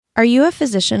Are you a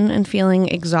physician and feeling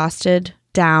exhausted,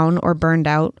 down, or burned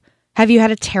out? Have you had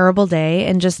a terrible day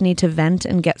and just need to vent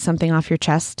and get something off your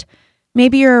chest?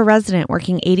 Maybe you're a resident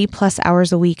working 80 plus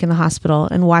hours a week in the hospital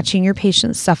and watching your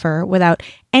patients suffer without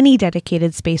any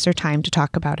dedicated space or time to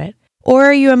talk about it. Or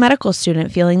are you a medical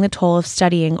student feeling the toll of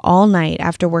studying all night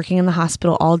after working in the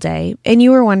hospital all day, and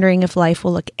you are wondering if life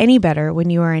will look any better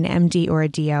when you are an MD or a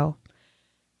DO?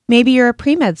 Maybe you're a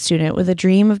pre-med student with a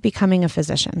dream of becoming a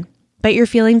physician, but you're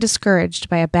feeling discouraged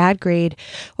by a bad grade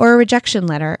or a rejection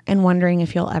letter and wondering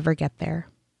if you'll ever get there.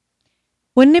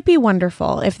 Wouldn't it be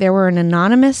wonderful if there were an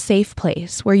anonymous, safe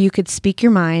place where you could speak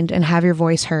your mind and have your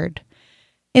voice heard?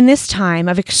 In this time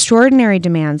of extraordinary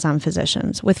demands on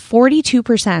physicians, with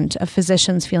 42% of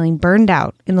physicians feeling burned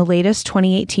out in the latest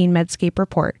 2018 Medscape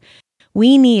report,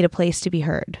 we need a place to be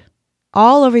heard.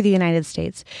 All over the United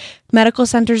States, medical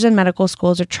centers and medical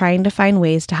schools are trying to find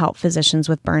ways to help physicians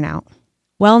with burnout.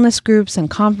 Wellness groups and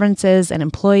conferences and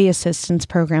employee assistance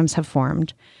programs have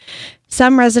formed.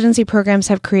 Some residency programs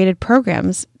have created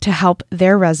programs to help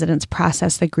their residents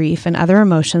process the grief and other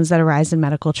emotions that arise in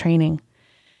medical training.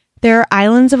 There are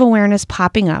islands of awareness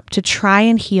popping up to try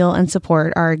and heal and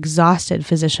support our exhausted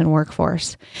physician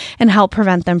workforce and help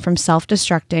prevent them from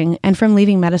self-destructing and from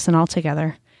leaving medicine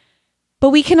altogether. But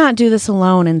we cannot do this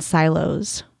alone in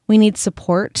silos. We need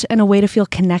support and a way to feel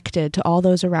connected to all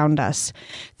those around us,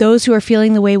 those who are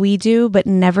feeling the way we do but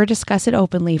never discuss it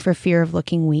openly for fear of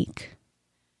looking weak.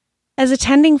 As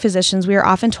attending physicians, we are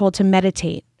often told to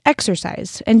meditate,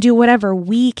 exercise, and do whatever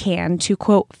we can to,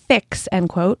 quote, fix, end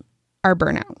quote, our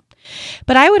burnout.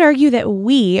 But I would argue that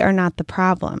we are not the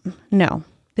problem. No,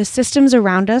 the systems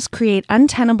around us create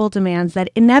untenable demands that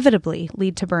inevitably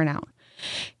lead to burnout.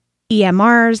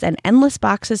 EMRs and endless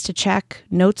boxes to check,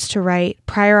 notes to write,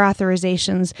 prior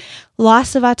authorizations,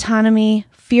 loss of autonomy,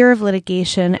 fear of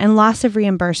litigation, and loss of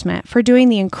reimbursement for doing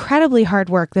the incredibly hard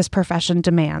work this profession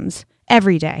demands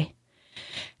every day.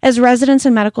 As residents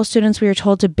and medical students, we are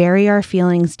told to bury our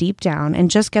feelings deep down and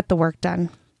just get the work done.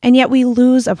 And yet we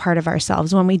lose a part of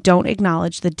ourselves when we don't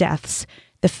acknowledge the deaths,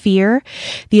 the fear,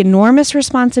 the enormous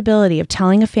responsibility of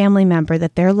telling a family member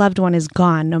that their loved one is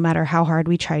gone no matter how hard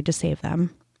we tried to save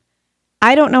them.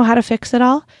 I don't know how to fix it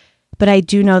all, but I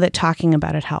do know that talking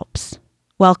about it helps.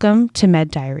 Welcome to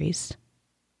Med Diaries.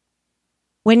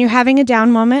 When you're having a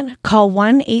down moment, call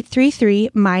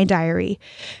 1-833-MY-DIARY.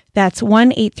 That's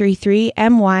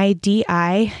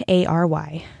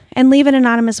 1-833-MYDIARY. And leave an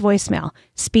anonymous voicemail.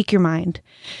 Speak your mind.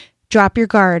 Drop your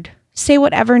guard. Say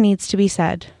whatever needs to be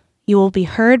said. You will be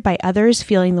heard by others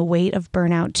feeling the weight of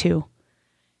burnout too.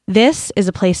 This is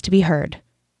a place to be heard.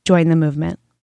 Join the movement.